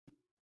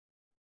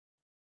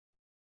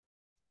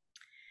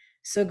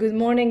So good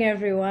morning,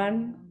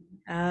 everyone.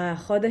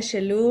 Chodesh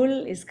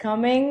Elul is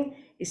coming,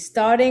 is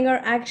starting,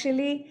 or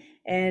actually,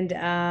 and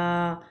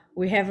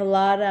we have a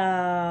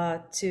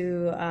lot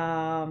to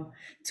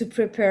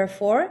prepare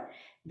for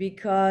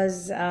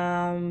because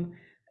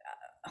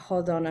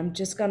hold on, I'm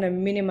just gonna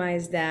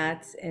minimize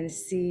that and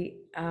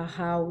see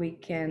how we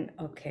can.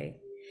 Okay,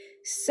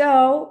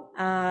 so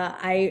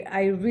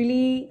I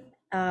really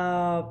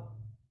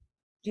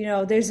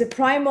there's a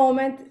prime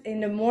moment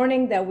in the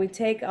morning that we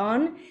take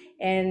on,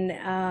 and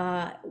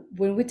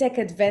when we take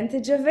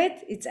advantage of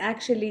it, it's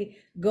actually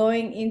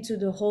going into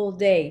the whole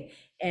day.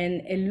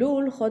 And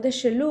Elul,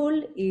 Chodesh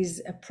Elul,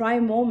 is a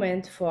prime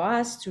moment for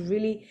us to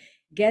really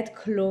get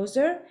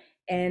closer.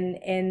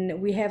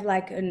 And we have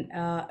like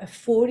a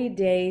 40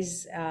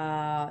 days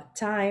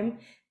time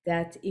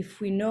that if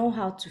we know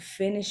how to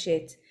finish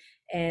it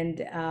and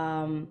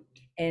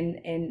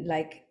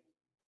like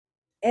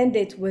end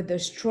it with a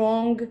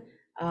strong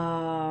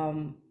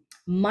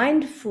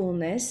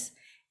mindfulness,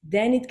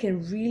 then it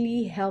can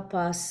really help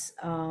us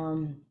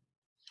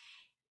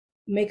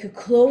make a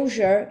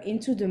closure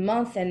into the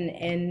month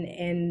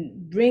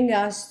and bring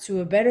us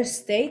to a better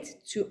state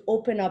to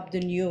open up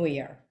the new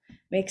year.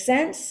 Make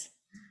sense?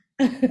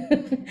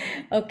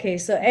 Okay,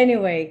 so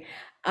anyway,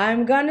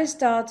 I'm gonna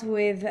start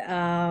with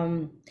a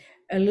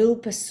little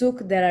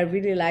pasuk that I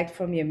really liked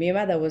from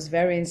Yemima that was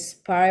very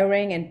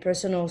inspiring and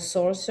personal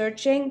soul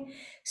searching.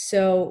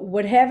 So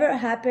whatever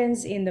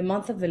happens in the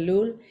month of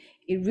Elul,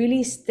 it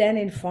really stand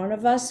in front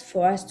of us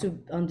for us to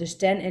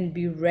understand and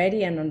be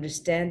ready and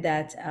understand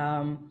that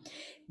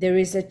there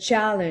is a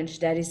challenge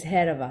that is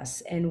ahead of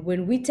us. And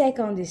when we take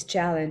on this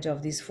challenge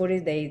of this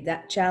 40-day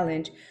that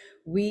challenge,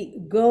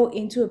 we go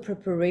into a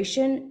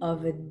preparation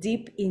of a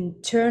deep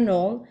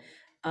internal,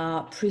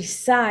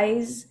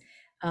 precise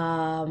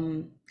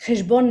cheshbon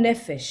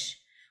nefesh.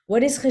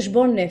 What is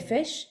cheshbon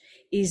nefesh?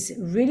 Is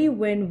really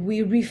when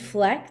we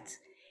reflect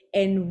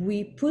and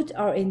we put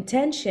our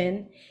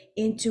intention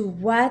into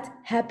what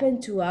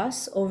happened to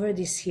us over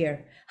this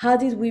year. How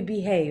did we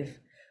behave?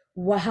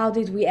 How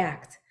did we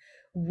act?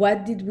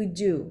 What did we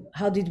do?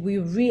 How did we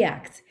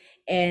react?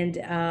 And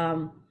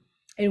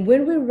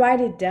when we write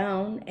it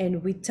down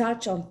and we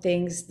touch on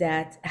things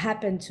that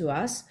happened to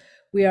us,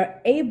 we are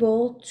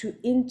able to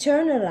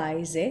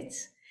internalize it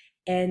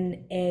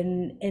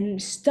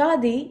and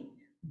study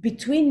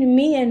between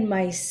me and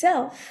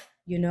myself,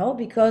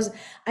 because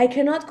I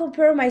cannot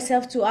compare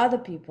myself to other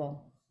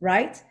people,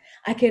 right?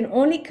 I can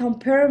only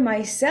compare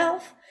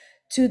myself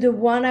to the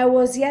one I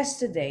was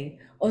yesterday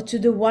or to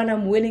the one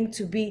I'm willing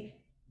to be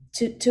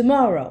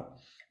tomorrow.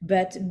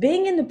 But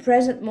being in the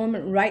present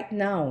moment right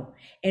now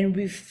and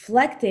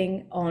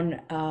reflecting on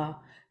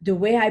the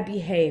way I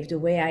behaved, the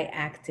way I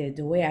acted,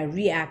 the way I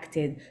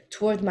reacted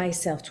toward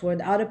myself, toward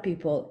other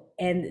people,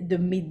 and the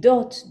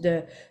midot,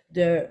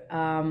 the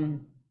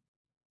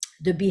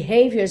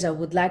behaviors I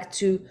would like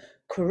to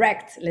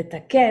correct,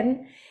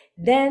 letaken,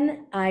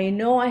 then I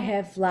know I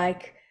have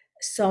like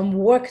some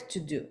work to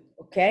do.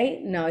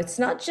 Okay, now it's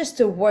not just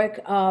a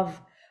work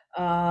of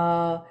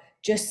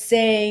just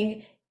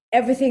saying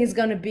everything is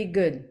going to be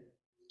good.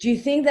 Do you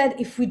think that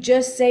if we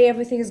just say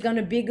everything is going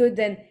to be good,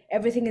 then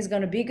everything is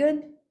going to be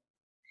good?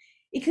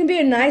 It can be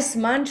a nice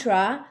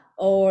mantra,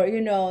 or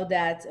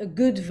that a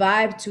good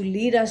vibe to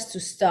lead us to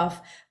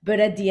stuff, but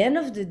at the end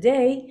of the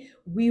day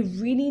we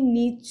really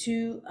need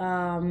to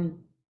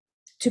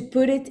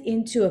put it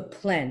into a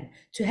plan,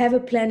 to have a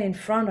plan in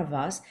front of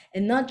us,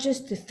 and not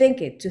just to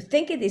think it. To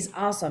think it is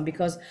awesome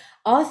because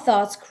our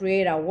thoughts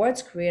create our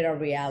words, create our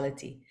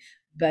reality.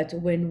 But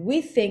when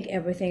we think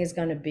everything is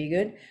going to be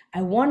good,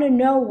 I want to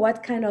know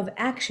what kind of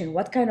action,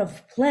 what kind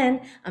of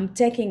plan I'm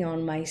taking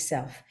on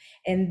myself.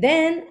 And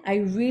then I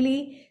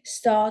really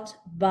start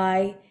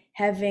by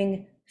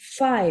having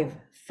five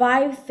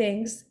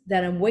things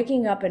that I'm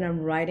waking up and I'm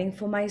writing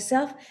for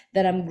myself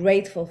that I'm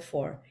grateful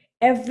for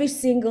every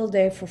single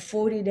day for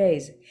 40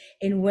 days.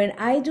 And when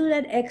I do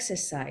that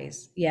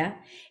exercise, yeah,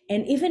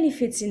 and even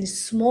if it's in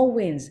small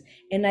wins,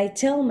 and I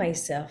tell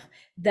myself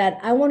that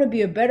I want to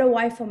be a better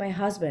wife for my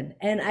husband,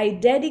 and I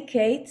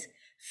dedicate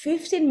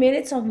 15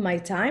 minutes of my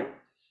time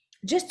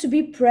just to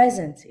be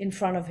present in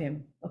front of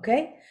him,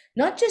 okay?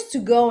 Not just to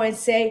go and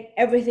say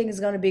everything is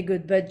going to be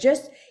good, but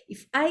just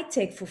if I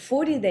take for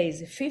 40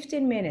 days,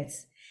 15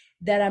 minutes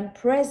that I'm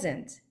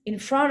present in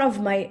front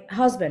of my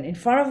husband, in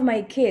front of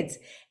my kids,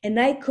 and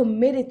I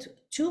commit it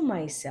to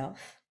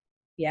myself,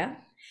 yeah,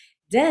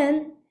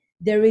 then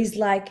there is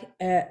like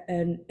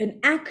an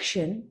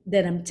action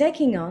that I'm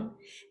taking on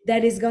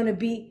that is going to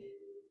be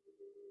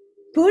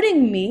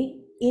putting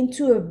me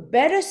into a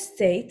better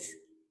state,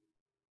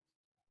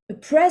 a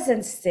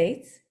present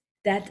state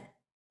that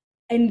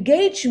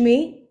engage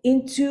me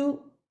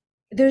into,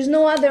 there's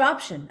no other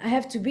option. I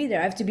have to be there.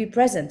 I have to be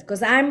present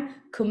because I'm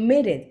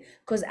committed,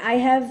 because I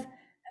have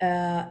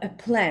a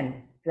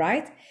plan,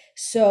 right?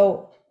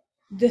 So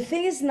the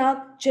thing is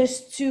not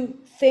just to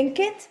think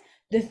it,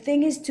 the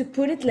thing is to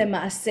put it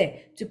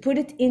lemaaseh, to put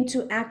it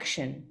into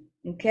action,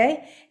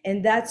 okay?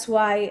 And that's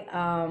why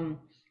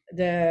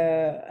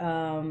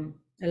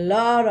a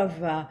lot of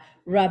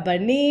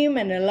rabbanim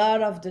and a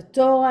lot of the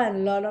Torah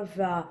and a lot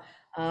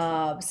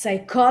of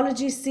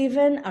psychologists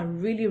even are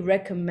really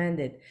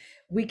recommended.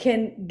 We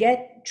can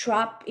get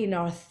trapped in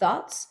our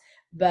thoughts,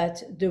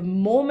 but the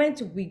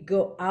moment we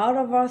go out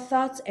of our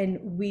thoughts and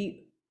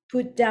we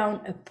put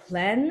down a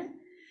plan,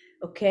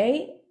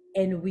 okay,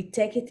 and we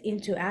take it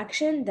into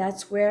action,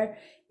 that's where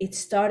it's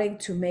starting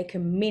to make a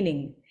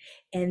meaning.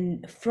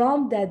 And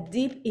from that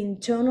deep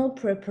internal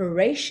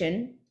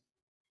preparation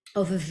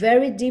of a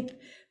very deep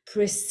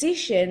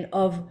precision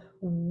of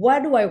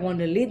what do I want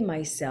to lead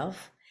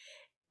myself,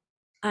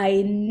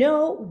 I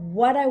know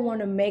what I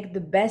want to make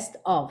the best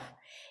of.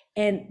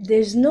 And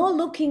there's no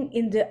looking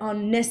in the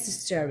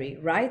unnecessary,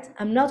 right?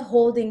 I'm not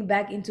holding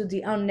back into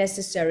the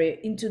unnecessary,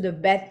 into the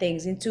bad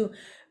things, into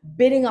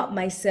beating up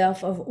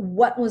myself of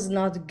what was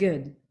not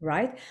good,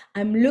 right?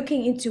 I'm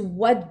looking into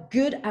what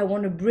good I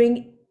want to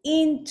bring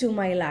into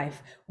my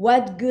life,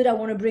 what good I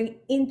want to bring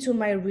into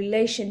my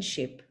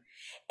relationship.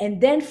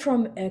 And then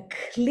from a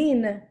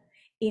clean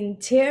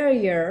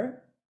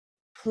interior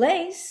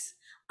place,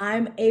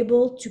 I'm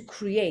able to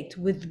create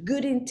with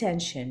good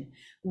intention,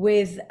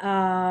 with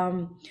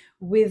a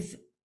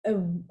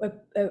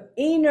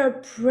inner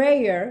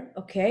prayer.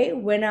 Okay,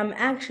 when I'm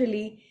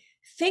actually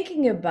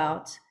thinking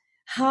about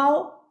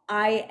how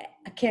I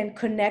can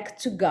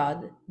connect to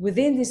God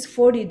within these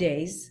 40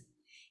 days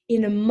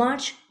in a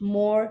much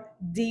more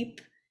deep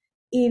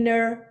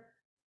inner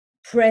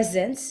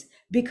presence,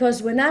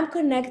 because when I'm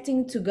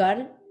connecting to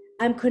God,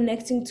 I'm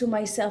connecting to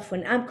myself.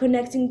 When I'm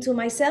connecting to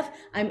myself,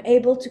 I'm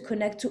able to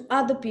connect to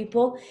other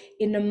people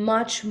in a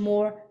much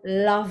more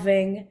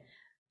loving,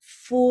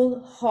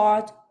 full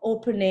heart,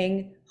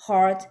 opening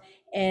heart.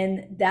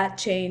 And that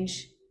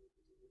change,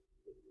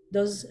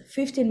 those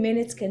 15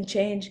 minutes can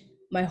change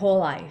my whole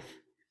life.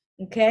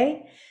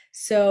 Okay?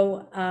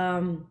 So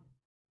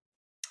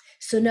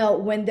now,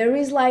 when there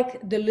is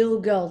like the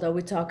little girl that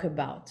we talk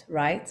about,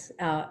 right,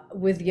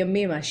 with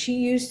Yamima, she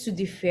used to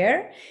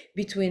differ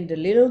between the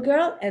little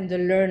girl and the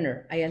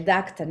learner, הילדה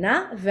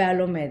הקטנה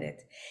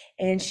והלומדת.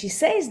 And she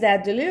says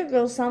that the little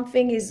girl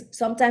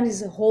sometimes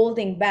is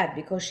holding back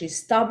because she's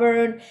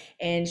stubborn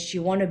and she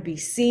want to be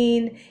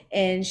seen,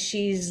 and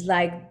she's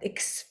like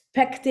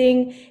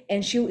expecting,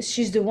 and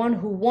she's the one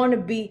who want to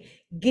be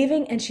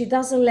giving, and she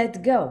doesn't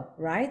let go,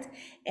 right?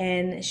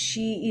 And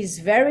she is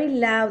very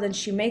loud and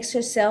she makes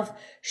herself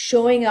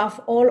showing off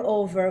all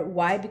over.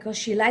 Why? Because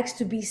she likes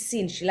to be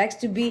seen. She likes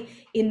to be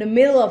in the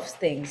middle of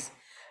things.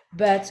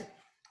 But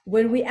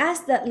when we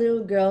ask that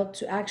little girl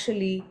to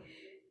actually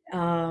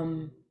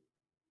calm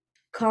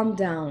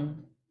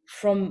down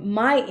from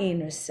my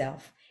inner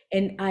self,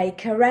 and I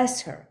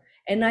caress her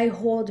and I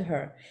hold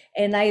her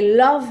and I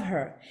love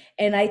her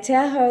and I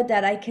tell her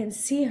that I can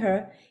see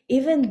her,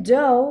 even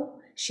though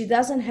she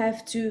doesn't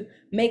have to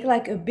make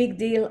like a big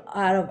deal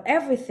out of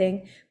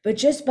everything, but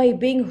just by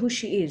being who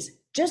she is,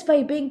 just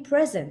by being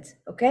present.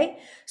 Okay,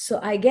 so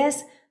I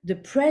guess the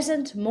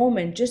present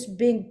moment, just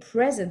being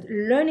present,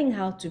 learning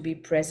how to be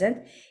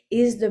present,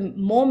 is the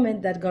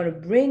moment that's going to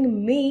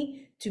bring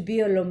me to be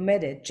a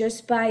lomedet,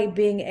 just by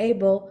being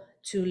able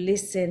to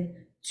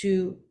listen,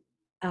 to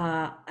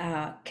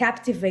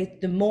captivate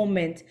the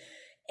moment,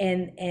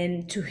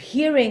 and to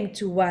hearing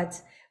to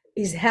what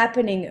is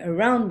happening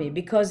around me,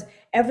 because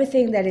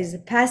everything that is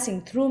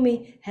passing through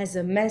me has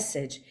a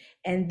message.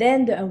 And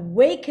then the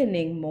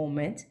awakening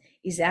moment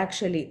is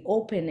actually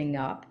opening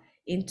up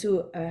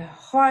into a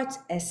heart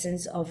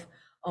essence of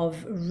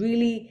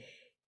really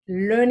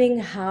learning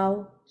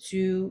how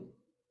to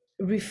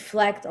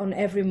reflect on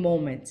every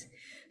moment.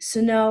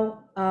 So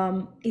now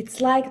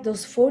it's like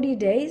those 40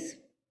 days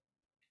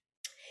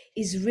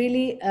is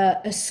really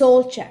a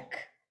soul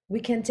check. We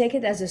can take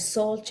it as a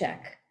soul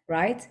check,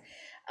 right?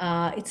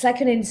 It's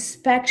like an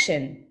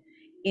inspection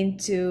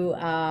into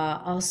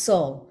our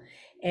soul.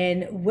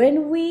 And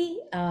when we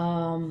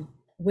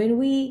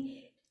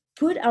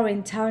put our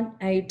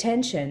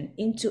attention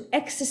into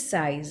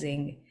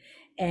exercising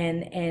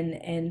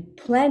and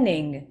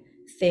planning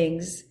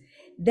things,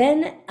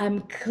 then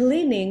I'm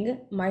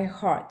cleaning my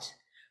heart.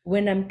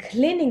 When I'm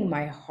cleaning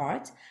my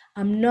heart,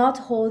 I'm not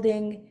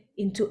holding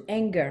into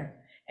anger,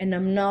 and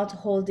I'm not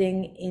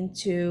holding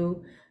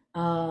into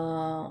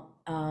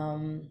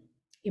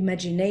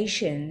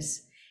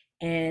imaginations,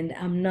 and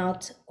I'm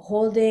not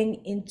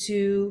holding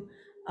into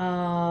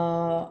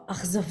achzavot.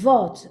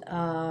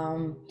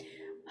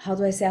 How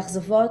do I say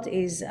achzavot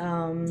is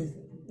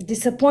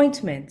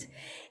disappointment.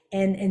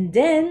 And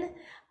then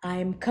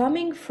I'm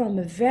coming from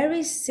a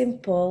very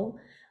simple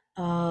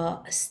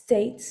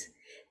state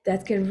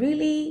that can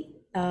really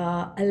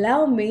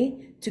allow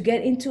me to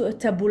get into a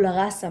tabula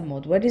rasa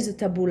mode. What is a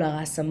tabula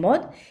rasa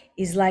mode?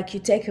 Is like you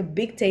take a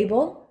big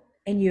table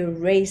and you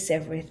erase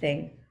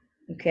everything.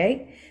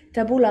 Okay,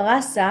 tabula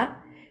rasa.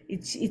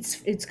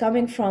 It's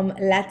coming from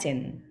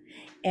Latin,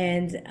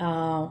 and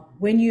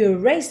when you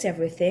erase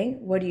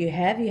everything, what do you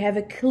have? You have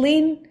a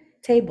clean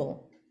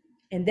table.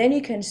 And then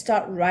you can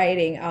start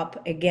writing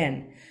up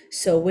again.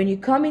 So when you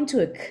come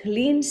into a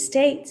clean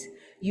state,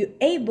 you're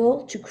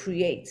able to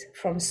create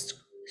from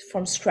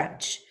from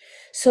scratch.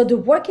 So the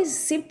work is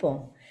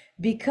simple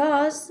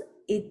because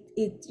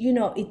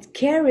it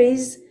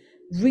carries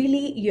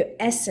really your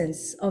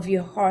essence of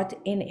your heart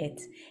in it.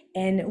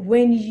 And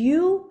when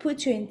you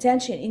put your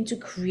intention into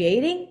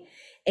creating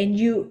and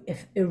you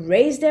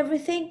erased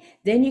everything,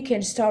 then you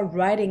can start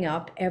writing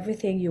up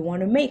everything you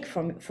want to make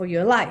for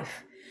your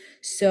life.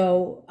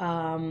 So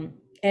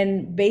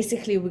and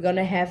basically we're going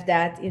to have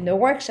that in the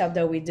workshop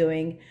that we're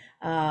doing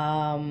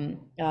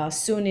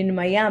soon in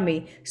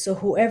Miami. So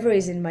whoever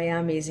is in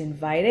Miami is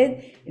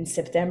invited in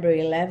September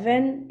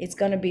 11. It's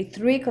going to be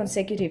 3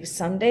 consecutive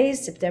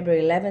Sundays, September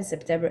 11,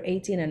 September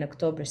 18, and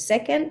October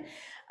 2nd.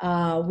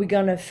 We're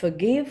going to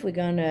forgive. We're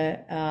going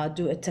to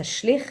do a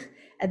tashlich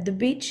at the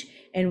beach,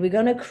 and we're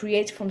going to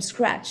create from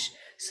scratch.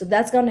 So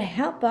that's going to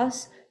help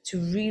us to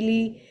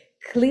really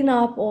clean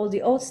up all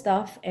the old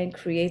stuff and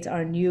create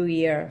our new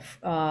year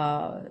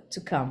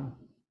to come.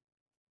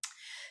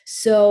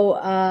 So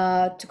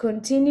to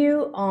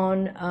continue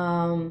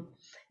on,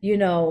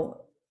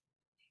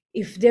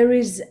 if there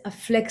is a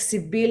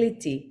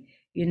flexibility,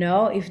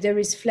 if there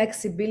is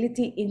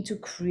flexibility into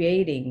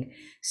creating.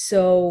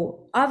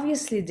 So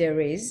obviously there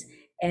is,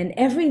 and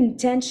every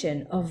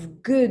intention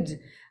of good,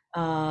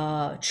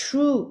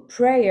 true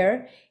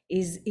prayer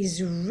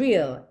is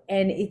real,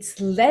 and it's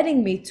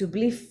letting me to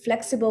be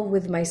flexible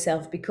with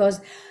myself,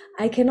 because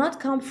I cannot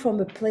come from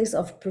a place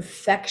of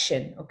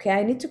perfection. Okay,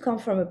 I need to come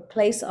from a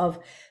place of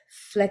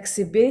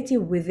flexibility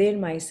within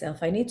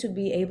myself. I need to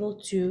be able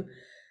to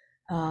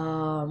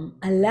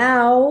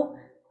allow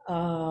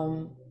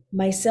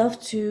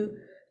myself to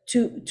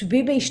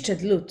be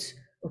beishtadlut.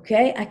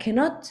 Okay, I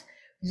cannot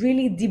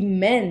really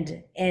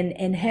demand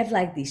and have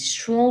like this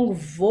strong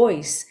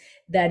voice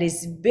that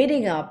is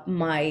beating up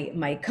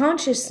my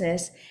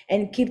consciousness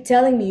and keep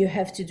telling me you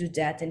have to do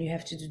that and you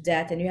have to do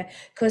that, and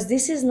because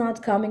this is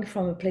not coming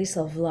from a place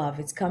of love.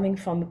 It's coming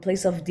from a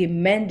place of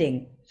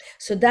demanding.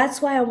 So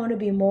that's why I want to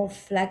be more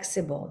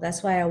flexible.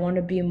 That's why I want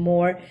to be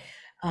more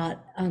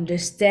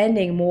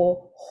understanding,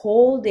 more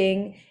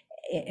holding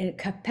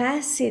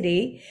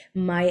capacity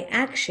my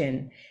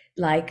action.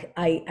 Like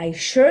I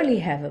surely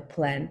have a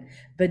plan,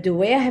 but the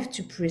way I have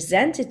to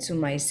present it to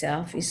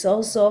myself is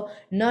also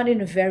not in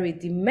a very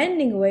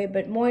demanding way,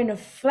 but more in a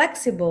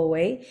flexible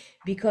way.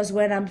 Because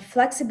when I'm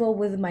flexible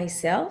with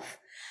myself,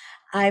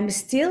 I'm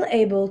still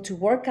able to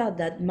work out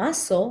that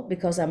muscle,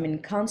 because I'm in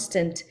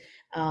constant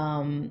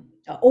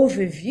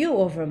overview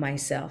over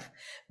myself.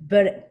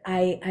 But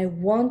I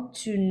want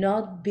to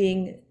not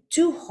being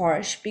too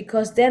harsh,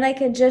 because then I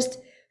can just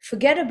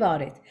forget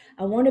about it.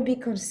 I want to be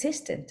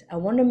consistent. I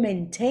want to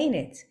maintain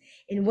it.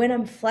 And when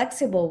I'm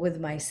flexible with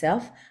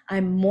myself,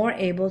 I'm more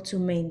able to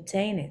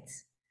maintain it.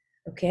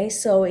 Okay,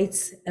 so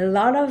it's a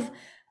lot of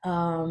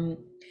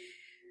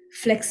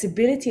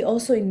flexibility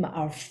also in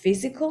our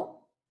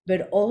physical,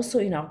 but also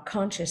in our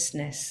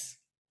consciousness.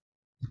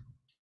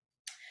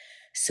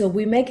 So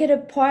we make it a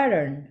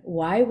pattern.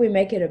 Why we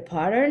make it a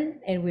pattern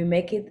and we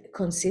make it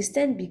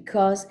consistent?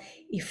 Because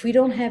if we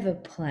don't have a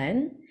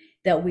plan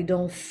that we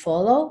don't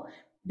follow,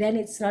 then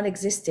it's not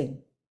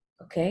existing.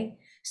 Okay,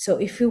 so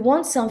if we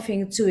want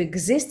something to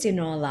exist in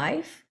our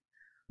life,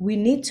 we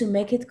need to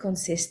make it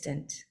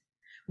consistent.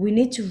 We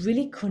need to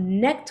really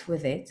connect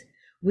with it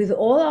with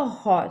all our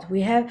heart.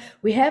 We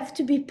have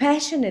to be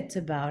passionate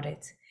about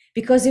it.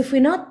 Because if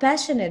we're not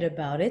passionate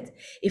about it,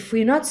 if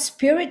we're not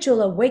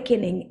spiritual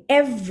awakening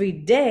every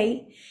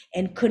day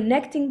and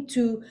connecting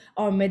to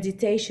our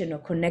meditation or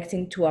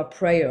connecting to our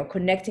prayer or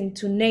connecting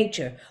to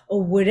nature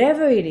or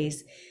whatever it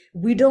is,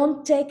 we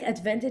don't take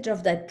advantage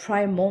of that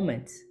prime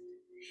moment.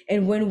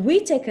 And when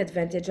we take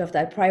advantage of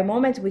that prime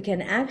moment, we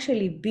can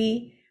actually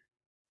be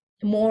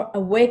more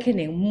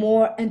awakening,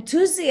 more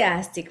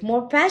enthusiastic,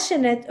 more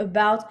passionate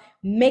about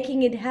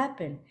making it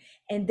happen.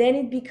 And then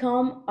it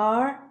become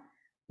our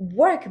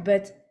work.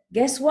 But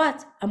guess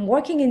what? I'm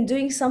working and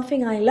doing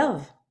something I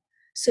love.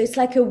 So it's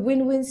like a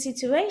win-win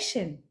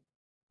situation.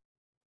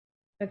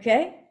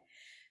 Okay?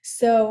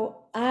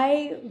 So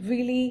I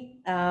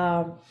really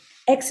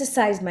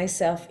exercise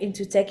myself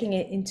into taking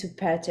it into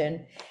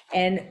pattern,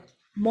 and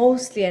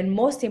mostly and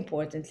most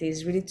importantly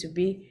is really to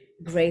be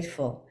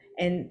grateful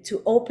and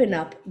to open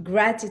up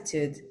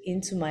gratitude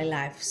into my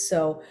life.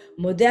 So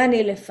Modeh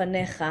ani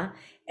lefanecha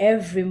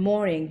every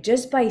morning,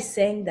 just by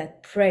saying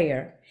that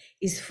prayer,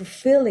 is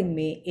fulfilling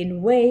me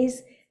in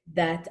ways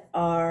that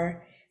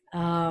are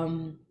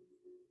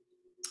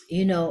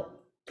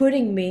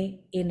putting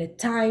me in a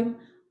time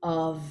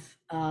of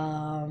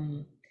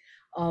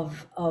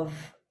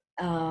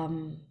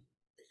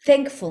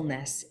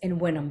thankfulness. And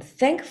when I'm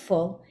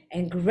thankful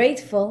and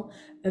grateful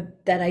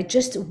that I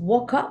just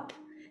woke up,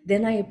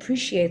 then I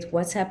appreciate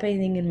what's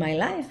happening in my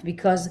life,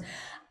 because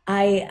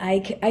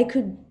I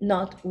could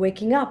not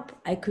waking up.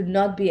 I could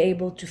not be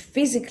able to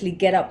physically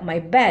get up my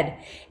bed.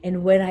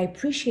 And when I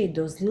appreciate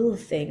those little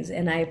things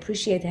and I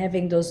appreciate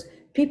having those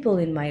people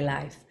in my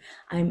life,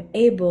 I'm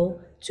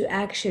able to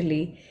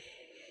actually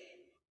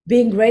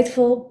being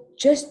grateful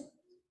just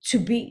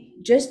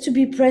just to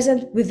be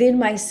present within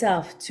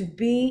myself, to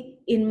be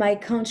in my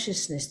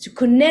consciousness, to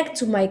connect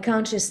to my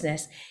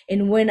consciousness.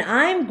 And when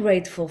I'm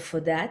grateful for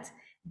that,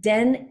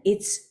 then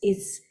it's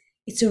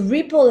a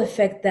ripple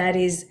effect that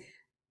is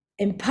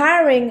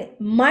empowering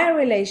my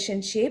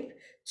relationship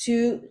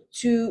to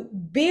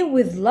be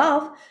with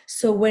love.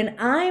 So when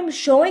I'm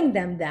showing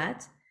them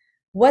that,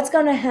 what's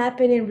going to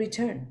happen in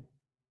return?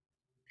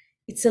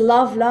 It's a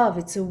love,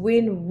 it's a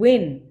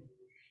win-win.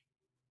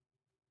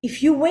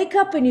 If you wake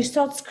up and you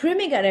start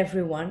screaming at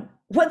everyone,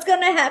 what's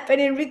going to happen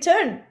in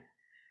return?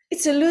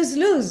 It's a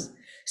lose-lose.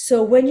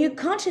 So when you're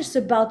conscious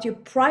about your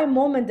prime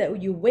moment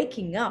that you're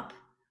waking up,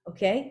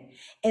 okay?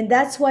 And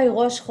that's why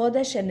Rosh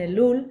Chodesh and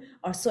Elul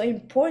are so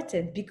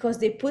important, because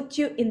they put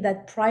you in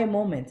that prime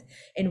moment.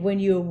 And when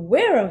you're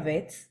aware of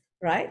it,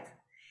 right?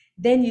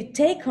 Then you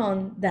take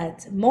on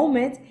that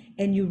moment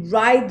and you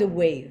ride the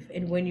wave.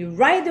 And when you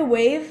ride the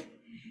wave,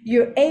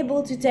 you're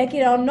able to take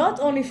it on not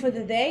only for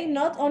the day,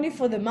 not only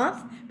for the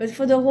month, but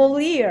for the whole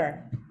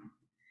year.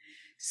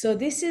 So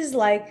this is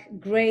like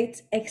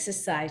great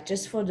exercise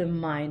just for the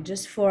mind,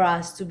 just for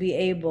us to be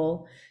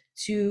able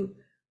to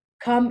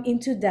come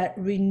into that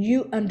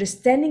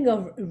understanding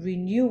of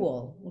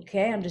renewal,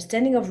 okay?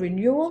 Understanding of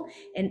renewal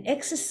and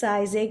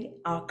exercising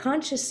our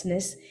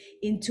consciousness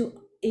into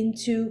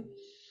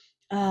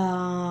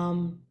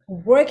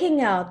working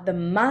out the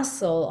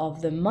muscle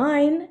of the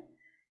mind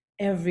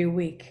every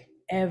week,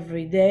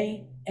 every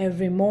day,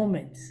 every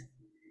moment,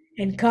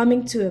 and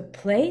coming to a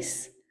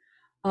place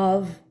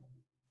of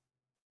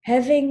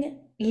living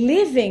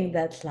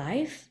that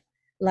life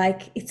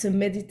like it's a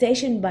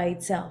meditation by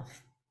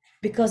itself,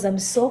 because I'm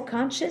so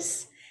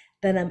conscious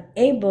that I'm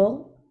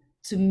able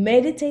to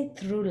meditate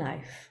through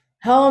life.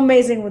 How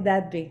amazing would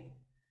that be?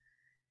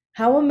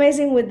 How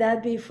amazing would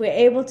that be if we're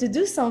able to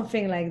do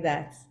something like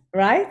that,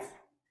 right?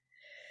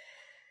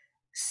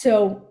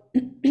 So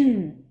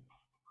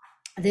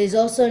there's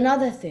also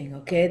another thing,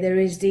 okay? There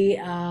is we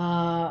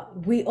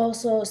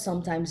also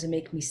sometimes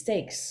make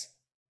mistakes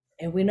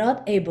and we're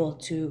not able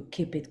to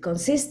keep it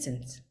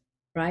consistent,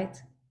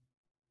 right?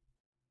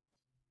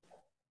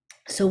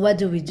 So what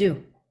do we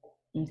do?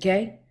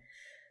 Okay?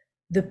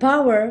 The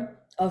power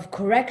of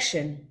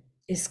correction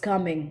is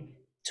coming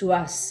to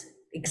us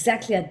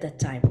exactly at that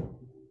time.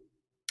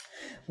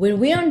 When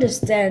we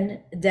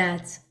understand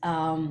that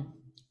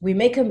we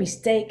make a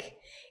mistake,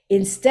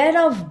 instead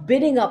of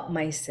beating up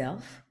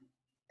myself,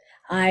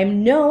 I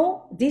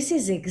know this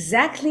is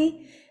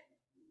exactly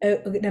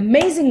an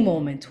amazing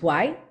moment.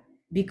 Why?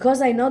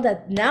 Because I know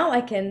that now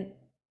I can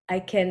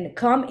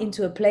come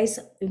into a place,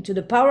 into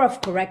the power of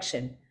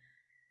correction.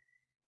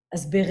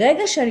 אז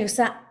ברגע שאני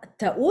עושה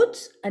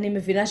טעות, אני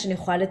מבינה שאני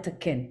יכולה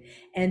לתקן.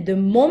 And the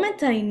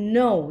moment I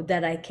know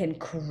that I can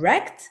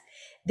correct,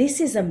 this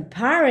is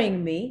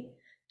empowering me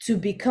to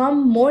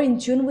become more in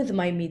tune with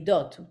my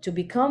midot, to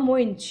become more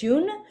in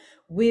tune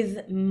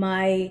with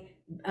my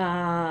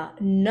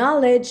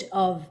knowledge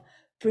of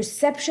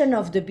perception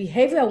of the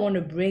behavior I want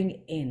to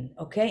bring in,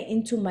 okay,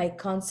 into my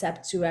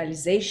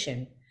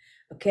conceptualization.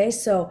 Okay,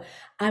 so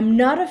I'm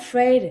not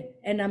afraid,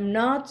 and I'm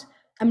not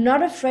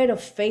afraid of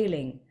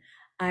failing.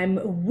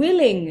 I'm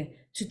willing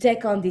to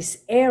take on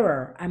this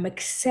error. I'm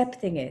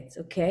accepting it,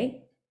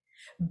 okay?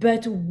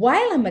 But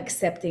while I'm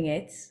accepting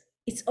it,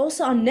 it's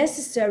also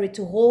unnecessary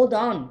to hold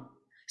on.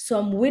 So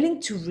I'm willing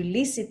to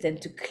release it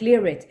and to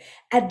clear it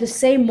at the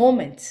same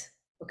moment,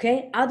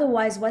 okay?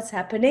 Otherwise, what's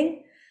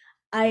happening?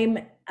 I'm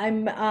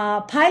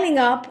piling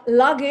up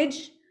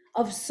luggage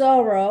of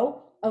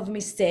sorrow, of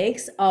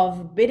mistakes,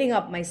 of beating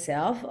up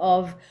myself,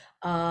 of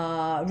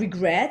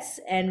regrets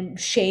and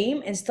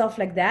shame and stuff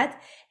like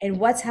that. And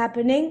what's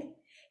happening?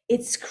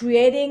 It's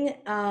creating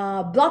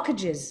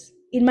blockages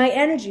in my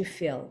energy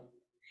field.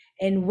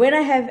 And when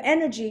I have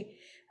energy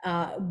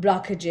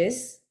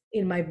blockages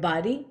in my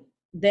body,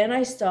 then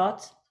I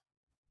start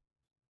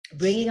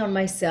bringing on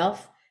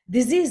myself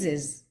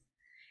diseases.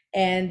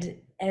 And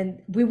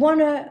we want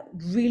to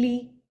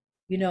really,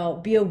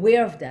 be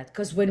aware of that,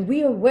 because when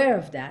we're aware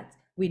of that,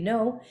 we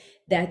know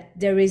that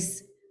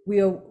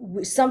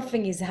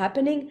something is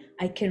happening.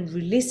 I can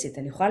release it.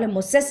 I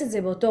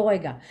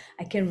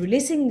can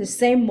release it in the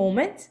same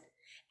moment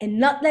and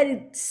not let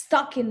it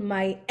stuck in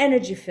my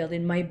energy field,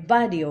 in my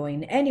body or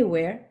in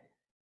anywhere,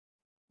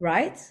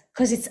 right?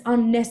 Because it's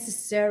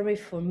unnecessary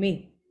for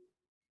me.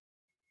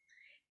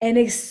 And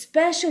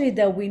especially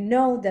that we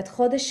know that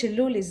Chodesh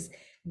Elul is,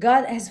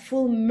 God has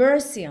full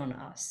mercy on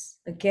us,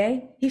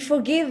 okay? He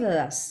forgives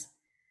us.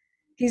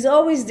 He's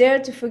always there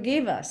to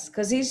forgive us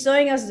because he's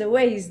showing us the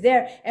way. He's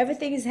there.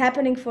 Everything is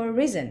happening for a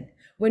reason.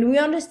 When we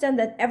understand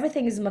that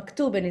everything is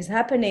maktub and is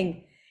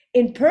happening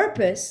in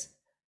purpose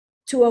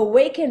to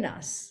awaken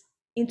us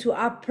into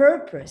our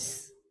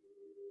purpose,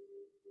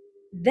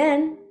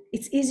 then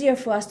it's easier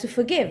for us to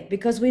forgive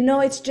because we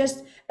know it's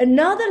just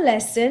another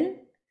lesson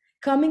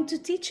coming to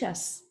teach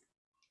us.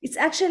 It's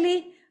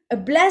actually a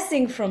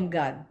blessing from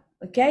God.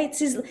 Okay,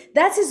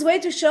 that's his way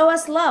to show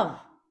us love.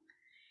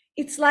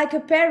 It's like a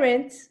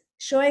parent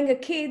showing a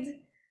kid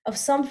of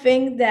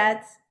something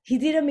that he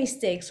did a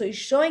mistake. So he's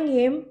showing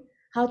him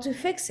how to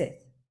fix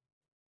it.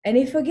 And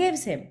he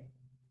forgives him.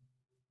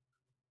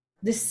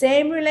 The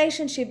same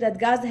relationship that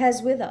God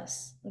has with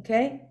us,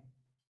 okay?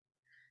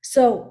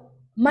 So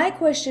my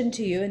question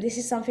to you, and this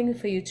is something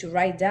for you to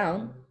write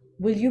down,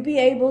 will you be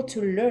able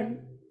to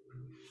learn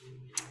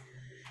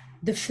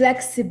the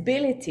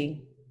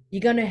flexibility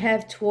you're going to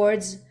have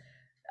towards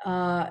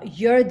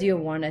your dear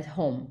one at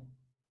home,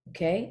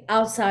 okay,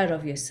 outside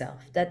of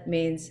yourself? That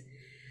means,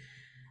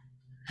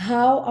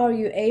 how are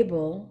you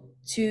able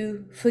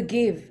to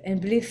forgive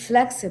and be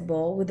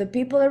flexible with the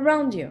people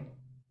around you,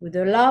 with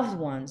your loved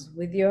ones,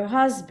 with your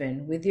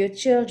husband, with your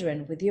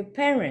children, with your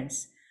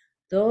parents,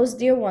 those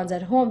dear ones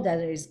at home that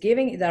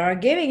are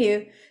giving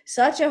you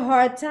such a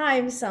hard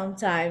time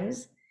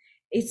sometimes?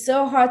 It's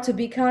so hard to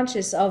be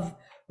conscious of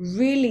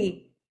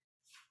really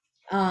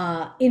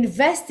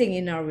investing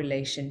in our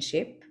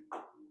relationship,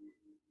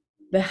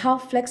 but how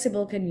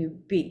flexible can you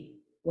be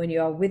when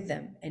you are with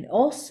them? And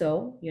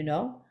also,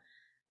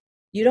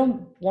 you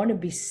don't want to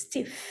be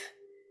stiff.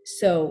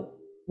 So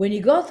when you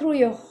go through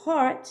your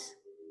heart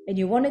and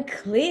you want to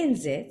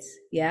cleanse it,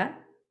 yeah,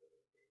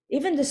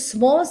 even the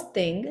smallest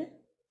thing,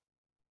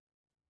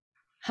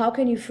 how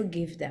can you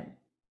forgive them?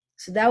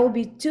 So that will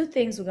be two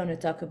things we're going to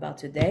talk about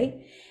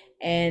today.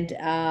 And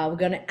we're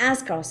going to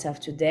ask ourselves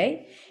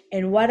today.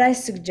 And what I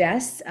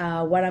suggest,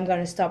 what I'm going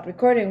to stop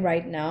recording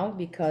right now,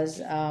 because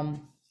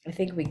I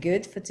think we're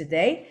good for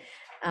today.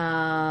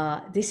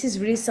 This is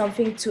really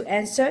something to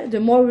answer. The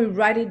more we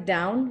write it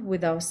down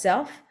with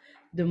ourselves,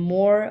 the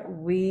more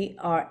we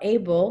are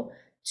able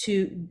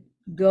to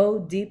go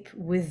deep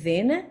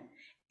within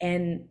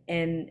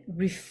and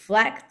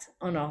reflect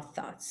on our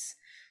thoughts.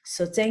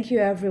 So thank you,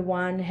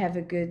 everyone. Have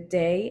a good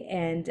day.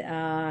 And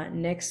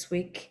next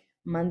week,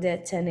 Monday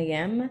at 10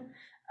 a.m.,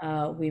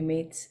 we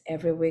meet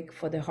every week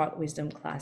for the Heart Wisdom class.